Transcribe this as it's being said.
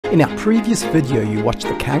In our previous video you watched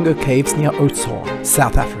the Cango Caves near Oudtshoorn,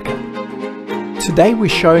 South Africa. Today we're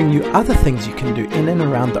showing you other things you can do in and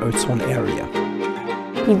around the Oudtshoorn area.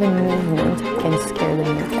 Even movement can scare the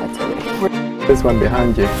meerkats away. This one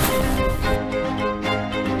behind you.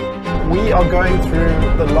 We are going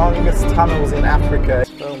through the longest tunnels in Africa.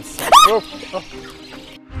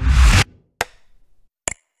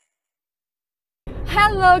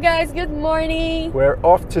 Hello guys, good morning! We're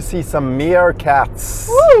off to see some meerkats.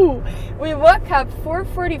 Woo! We woke up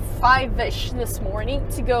 4:45ish this morning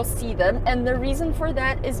to go see them, and the reason for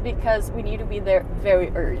that is because we need to be there very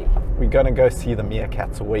early. We're gonna go see the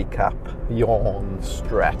meerkats wake up, yawn,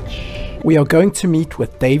 stretch. We are going to meet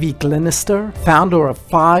with Davy Glenister, founder of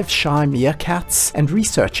 5 Shy Meerkats and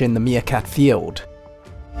researcher in the meerkat field.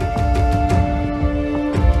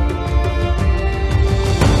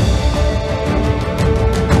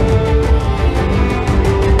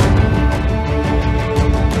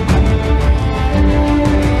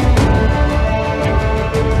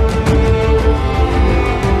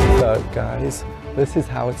 Guys, this is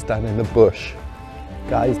how it's done in the bush.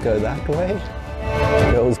 Guys go that way,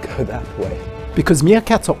 girls go that way. Because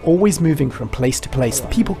meerkats are always moving from place to place, the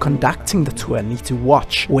people conducting the tour need to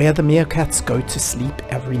watch where the meerkats go to sleep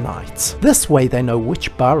every night. This way they know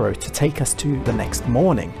which burrow to take us to the next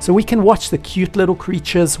morning, so we can watch the cute little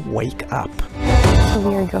creatures wake up. So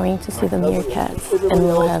we are going to see the meerkats, and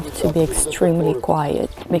we'll have to be extremely quiet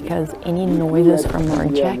because any noises from our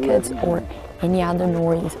jackets or any other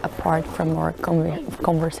noise apart from our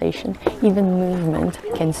conversation, even movement,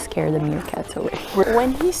 can scare the meerkats away.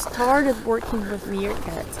 When he started working with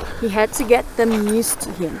meerkats, he had to get them used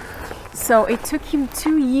to him. So it took him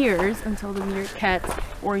 2 years until the meerkats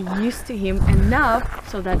were used to him enough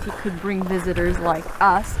so that he could bring visitors like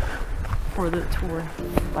us for the tour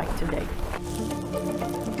like today.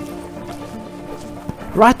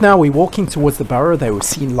 Right now we're walking towards the burrow they were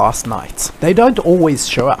seen last night. They don't always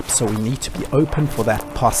show up, so we need to be open for that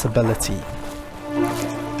possibility.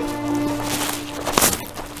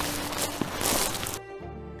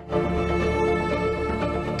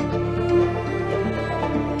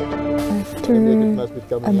 After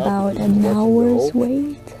about an hour's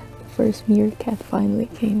wait, the first meerkat finally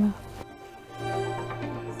came up.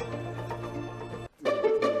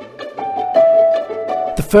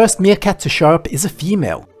 The first meerkat to show up is a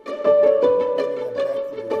female.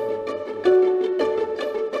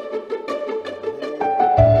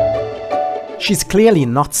 She's clearly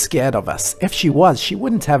not scared of us. If she was, she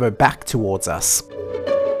wouldn't have her back towards us.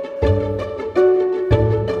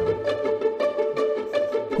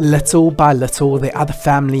 Little by little, the other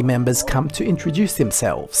family members come to introduce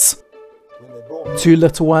themselves. 2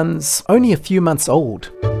 little ones, only a few months old.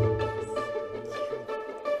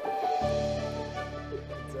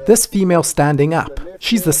 This female standing up,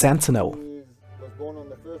 she's the sentinel.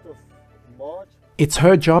 It's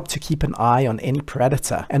her job to keep an eye on any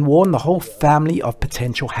predator and warn the whole family of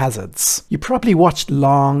potential hazards. You probably watched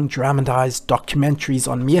long, dramatized documentaries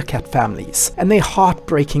on meerkat families and their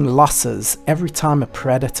heartbreaking losses every time a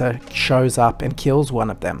predator shows up and kills one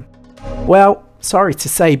of them. Well, sorry to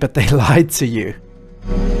say, but they lied to you.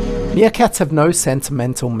 Meerkats have no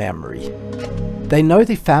sentimental memory. They know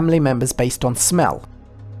their family members based on smell.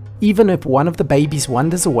 Even if one of the babies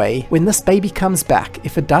wanders away, when this baby comes back,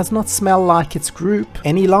 if it does not smell like its group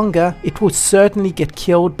any longer, it will certainly get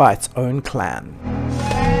killed by its own clan.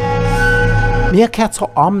 Meerkats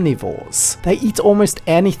are omnivores. They eat almost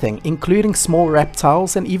anything, including small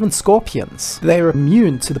reptiles and even scorpions. They are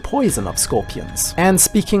immune to the poison of scorpions. And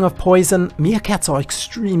speaking of poison, meerkats are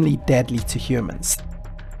extremely deadly to humans.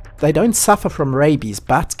 They don't suffer from rabies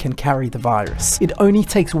but can carry the virus. It only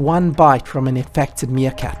takes one bite from an infected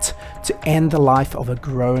meerkat to end the life of a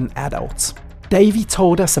grown adult. Davy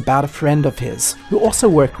told us about a friend of his who also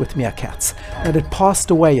worked with meerkats that had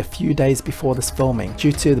passed away a few days before this filming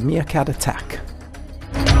due to the meerkat attack.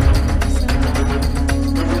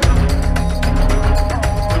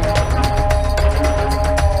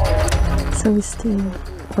 So Steve,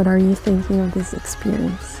 what are you thinking of this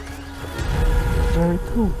experience? Very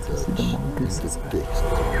cool to see the mongooses big.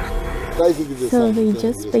 So they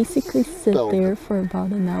just basically sit there for about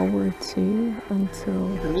an hour or 2 until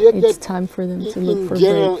it's time for them to look for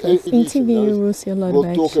breakfast. In TV you will see a lot of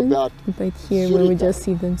action, but here we will just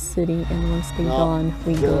see them sitting, and once they're gone,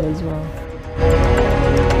 we go as well.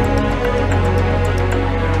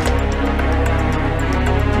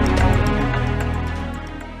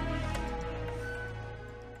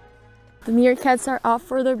 The meerkats are off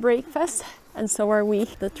for their breakfast. and so are we.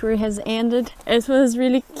 The tour has ended. It was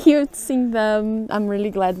really cute seeing them. I'm really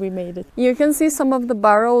glad we made it. You can see some of the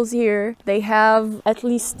barrels here. They have at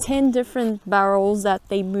least 10 different barrels that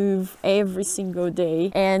they move every single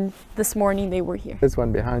day, and this morning they were here. There's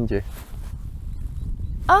one behind you.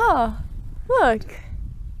 Oh, look.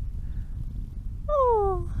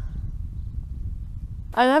 Oh.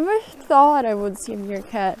 I never thought I would see a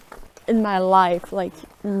meerkat in my life, like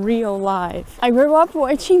real life. I grew up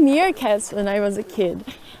watching meerkats when I was a kid,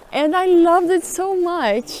 and I loved it so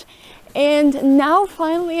much. And now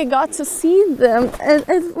finally I got to see them, and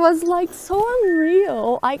it was like so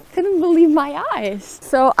unreal. I couldn't believe my eyes.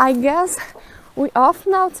 So I guess we're off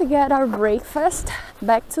now to get our breakfast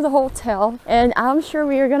back to the hotel, and I'm sure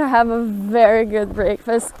we are gonna have a very good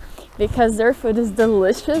breakfast because their food is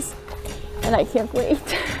delicious and I can't wait.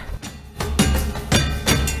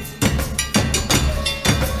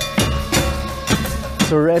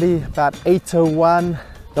 It's already about 8:01.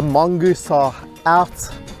 The mongoose are out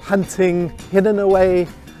hunting, hidden away,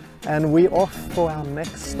 and we're off for our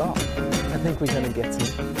next stop. I think we're gonna get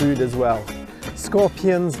some food as well.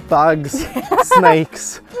 Scorpions, bugs,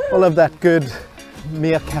 snakes, all of that good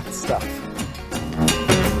meerkat stuff.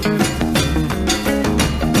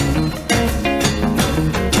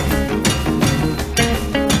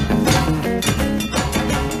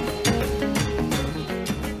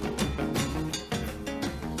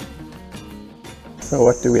 So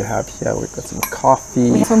what do we have here? We've got some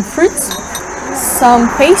coffee. We have some fruits, some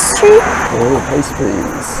pastry, Oh,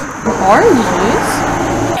 pastries. orange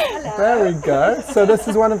juice. There we go. So this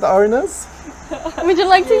is one of the owners. Would you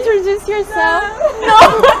like to introduce yourself?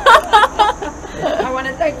 I want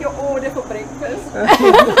to take your order for breakfast.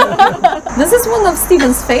 This is one of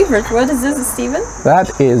Steven's favorite. What is this, Steven? That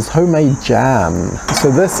is homemade jam. So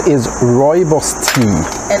this is rooibos tea.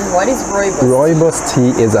 And what is rooibos? Rooibos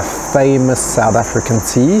tea is a famous South African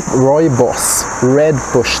tea. Rooibos, red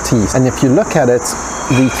bush tea. And if you look at it,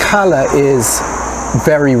 the color is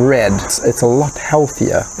very red. It's a lot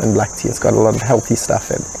healthier than black tea. It's got a lot of healthy stuff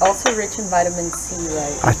in. Also rich in vitamin C,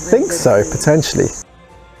 right? I think so, potentially.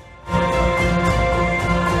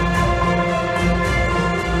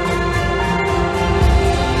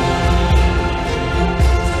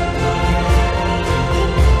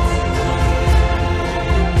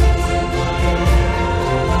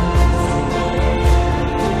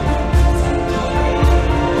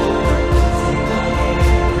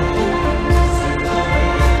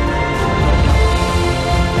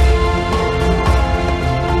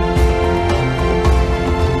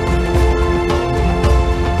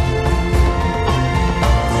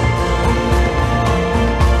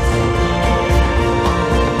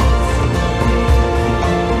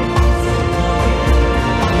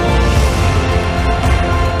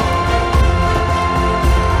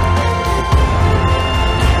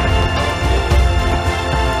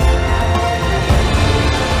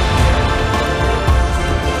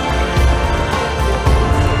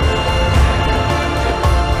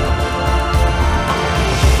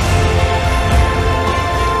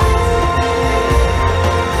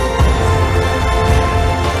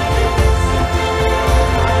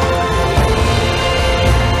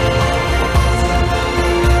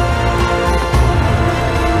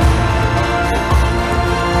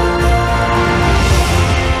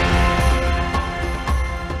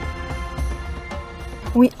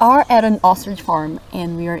 We are at an ostrich farm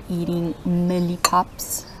and we are eating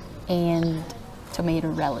millipops and tomato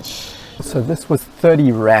relish. So this was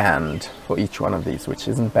 30 Rand for each one of these, which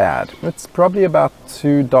isn't bad. It's probably about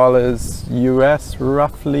 $2 US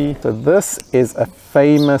roughly. So this is a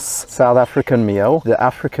famous South African meal. The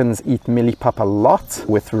Africans eat millipap a lot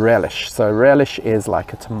with relish. So relish is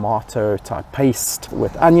like a tomato type paste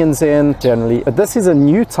with onions in generally. But this is a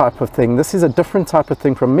new type of thing. This is a different type of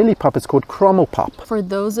thing from millipap. It's called krommelpap. For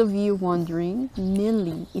those of you wondering,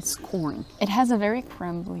 millie is corn. It has a very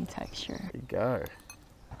crumbly texture. There you go.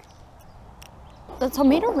 The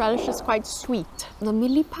tomato relish is quite sweet. The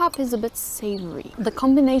millipap is a bit savory. The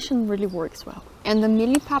combination really works well. And the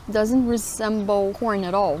millipap doesn't resemble corn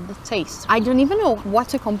at all, the taste. I don't even know what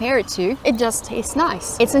to compare it to. It just tastes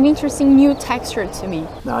nice. It's an interesting new texture to me.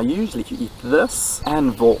 Now usually you eat this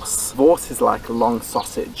and wors. Wors is like a long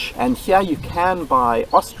sausage. And here you can buy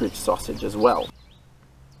ostrich sausage as well.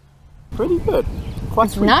 Pretty good.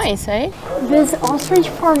 Quite sweet. Nice, eh? This ostrich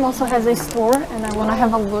farm also has a store and I want to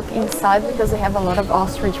have a look inside because they have a lot of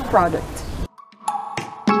ostrich products.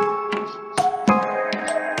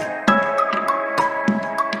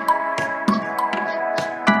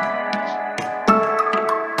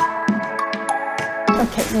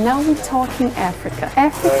 Okay, now we're talking Africa.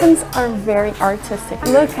 Africans are very artistic.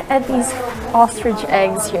 Look at these ostrich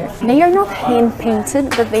eggs here. They are not hand painted,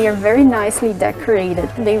 but they are very nicely decorated.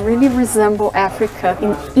 They really resemble Africa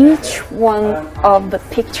in each one of the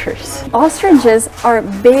pictures. Ostriches are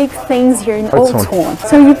big things here in Oudtshoorn.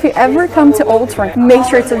 So if you ever come to Oudtshoorn, make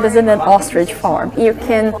sure to visit an ostrich farm. You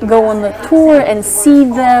can go on a tour and see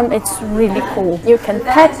them. It's really cool. You can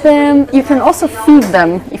pet them. You can also feed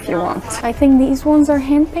them if you want. I think these ones are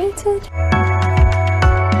hand painted.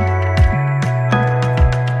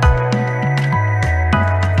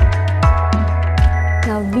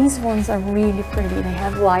 Now these ones are really pretty. They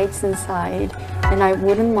have lights inside, and I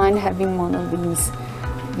wouldn't mind having one of these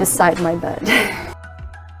beside my bed.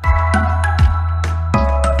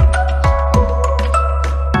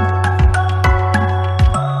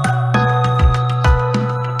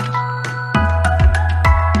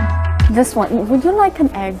 This one, would you like an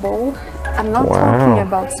egg bowl? I'm not talking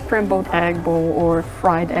about scrambled egg bowl or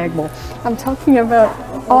fried egg bowl. I'm talking about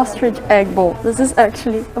ostrich egg bowl. This is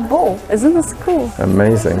actually a bowl. Isn't this cool?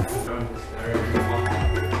 Amazing.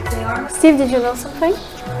 Steve, did you know something?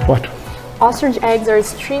 What? Ostrich eggs are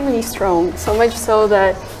extremely strong, so much so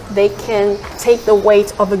that they can take the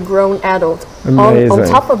weight of a grown adult on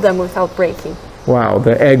top of them without breaking. Wow,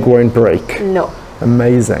 the egg won't break. No.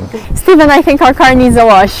 Amazing. Steven, I think our car needs a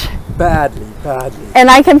wash. Badly, badly. And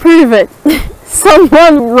I can prove it.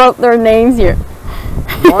 Someone wrote their names here.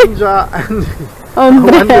 Monja and I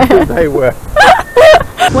wonder who they were.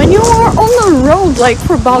 When you are on the road like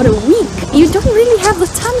for about a week, you don't really have the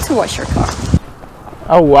time to wash your car.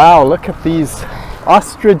 Oh wow, look at these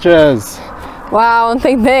ostriches. Wow, aren't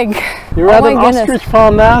they big? You're at an ostrich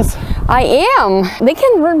farm, Naz? I am. They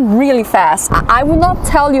can run really fast. I will not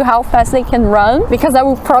tell you how fast they can run because I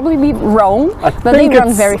will probably be wrong, but they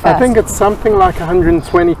run very fast. I think it's something like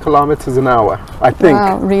 120 kilometers an hour, I think.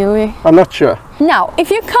 Wow, really? I'm not sure. Now, if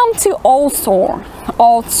you come to Oudtshoorn,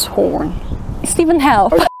 Stephen,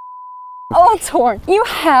 help. Oudtshoorn, you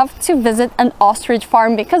have to visit an ostrich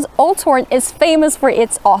farm because Oudtshoorn is famous for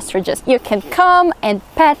its ostriches. You can come and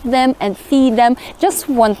pet them and feed them. Just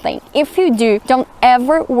one thing, if you do, don't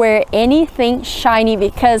ever wear anything shiny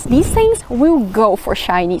because these things will go for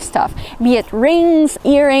shiny stuff. Be it rings,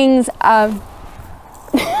 earrings,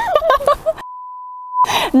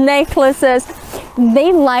 necklaces.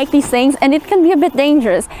 They like these things and it can be a bit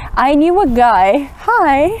dangerous. I knew a guy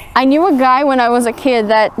when I was a kid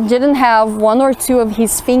that didn't have one or two of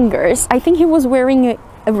his fingers. I think he was wearing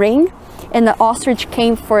a ring and the ostrich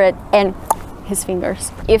came for it and his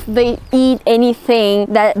fingers. If they eat anything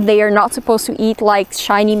that they are not supposed to eat, like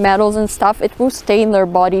shiny metals and stuff, it will stay in their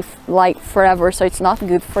body like forever, so it's not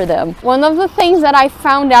good for them. One of the things that I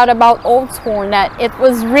found out about Oudtshoorn that it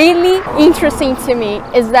was really interesting to me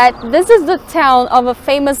is that this is the town of a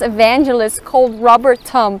famous evangelist called Robert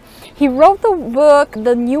Thumb. He wrote the book,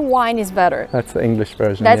 The New Wine is Better. That's the English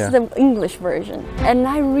version. That's the English version. And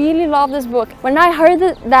I really love this book. When I heard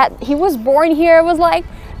that he was born here, I was like,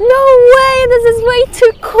 no way, this is way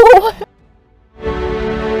too cool.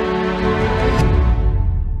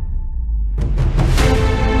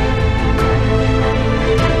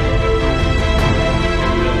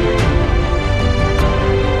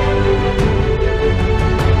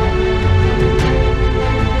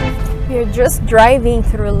 We're just driving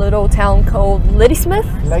through a little town called Ladismith.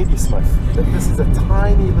 Ladismith. This is a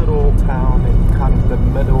tiny little town in kind of the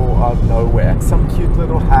middle of nowhere. Some cute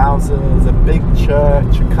little houses, a big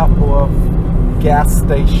church, a couple of gas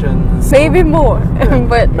stations. Maybe more,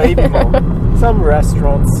 but maybe more. Some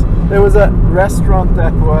restaurants. There was a restaurant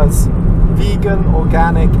that was vegan,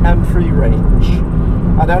 organic and free range.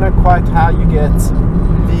 I don't know quite how you get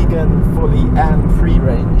vegan fully and free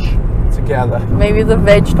range together. Maybe the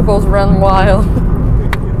vegetables run wild.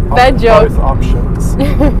 Bad joke. Both options.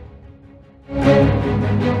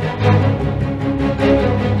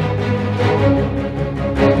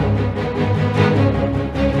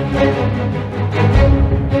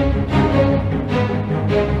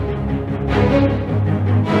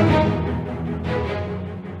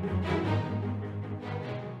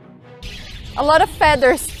 A lot of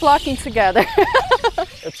feathers flocking together.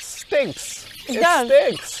 It stinks. It does.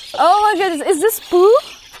 Stinks. Oh my goodness, is this poo?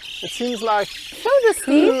 It seems like Show the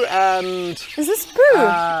poo and... Is this poo?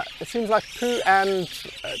 it seems like poo and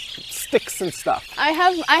sticks and stuff. I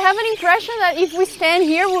have an impression that if we stand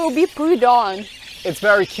here, we'll be pooed on. It's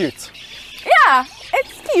very cute. Yeah,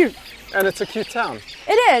 it's cute. And it's a cute town.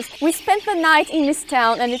 It is. We spent the night in this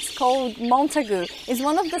town and it's called Montagu. It's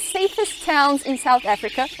one of the safest towns in South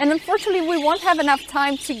Africa. And unfortunately, we won't have enough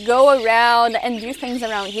time to go around and do things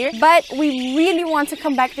around here. But we really want to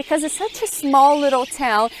come back because it's such a small little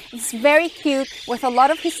town. It's very cute with a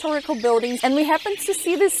lot of historical buildings. And we happened to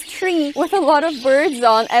see this tree with a lot of birds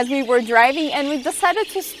on as we were driving. And we decided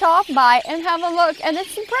to stop by and have a look. And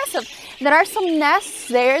it's impressive. There are some nests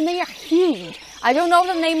there and they are huge. I don't know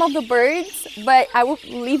the name of the birds, but I will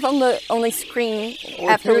leave on the screen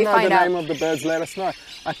after we find out. If you know the name of the birds, let us know.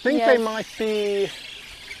 I think they might be...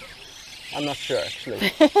 I'm not sure, actually.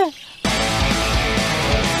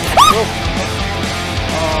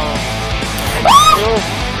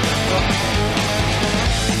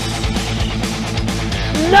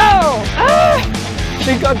 No!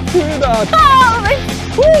 She got chewed out! No way!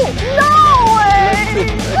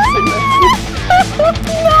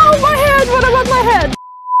 No, my head! What about my head?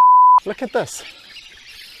 Look at this.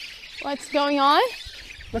 What's going on?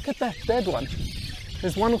 Look at that dead one.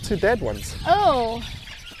 There's 1 or 2 dead ones. Oh.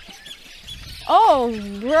 Oh,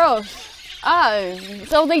 gross.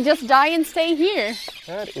 So they just die and stay here.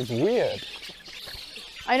 That is weird.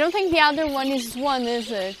 I don't think the other one is one,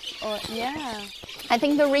 is it? Or, yeah. I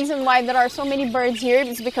think the reason why there are so many birds here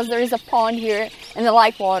is because there is a pond here and they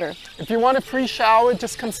like water. If you want a free shower,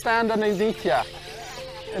 just come stand underneath here.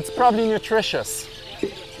 It's probably nutritious.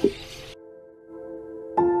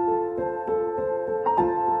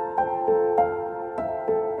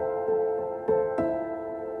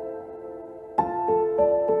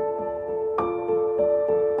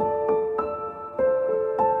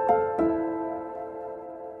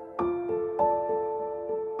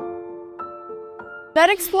 That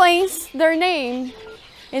explains their name.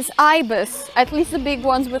 It's Ibis, at least the big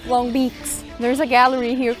ones with long beaks. There's a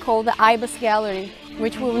gallery here called the Ibis Gallery,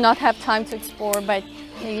 which we will not have time to explore, but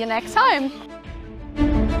maybe next time.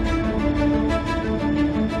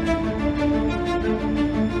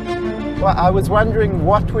 Well, I was wondering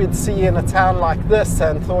what we'd see in a town like this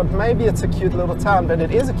and thought maybe it's a cute little town, but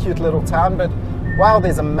it is a cute little town, but wow,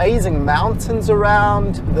 there's amazing mountains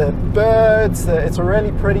around, the birds, it's a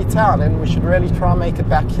really pretty town and we should really try and make it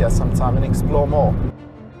back here sometime and explore more.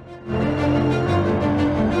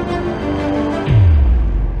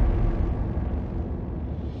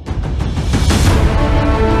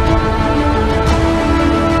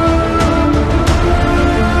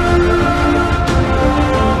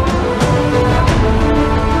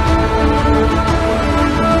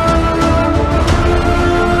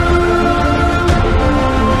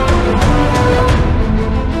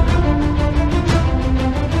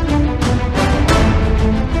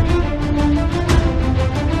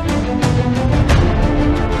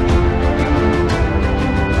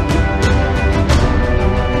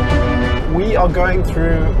 Going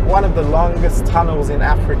through one of the longest tunnels in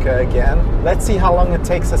Africa again. Let's see how long it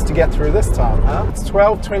takes us to get through this time, huh? It's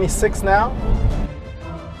 12:26 now.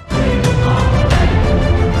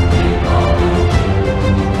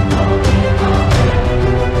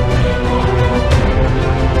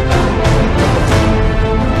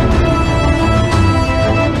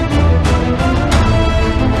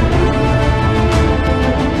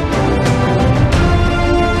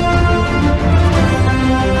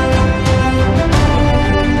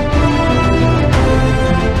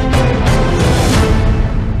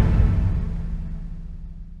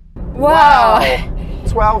 Wow!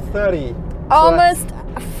 12:30. Almost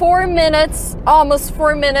 4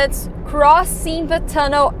 minutes crossing the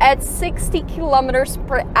tunnel at 60 kilometers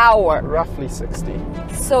per hour. Roughly 60.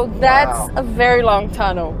 So that's a very long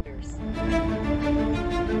tunnel.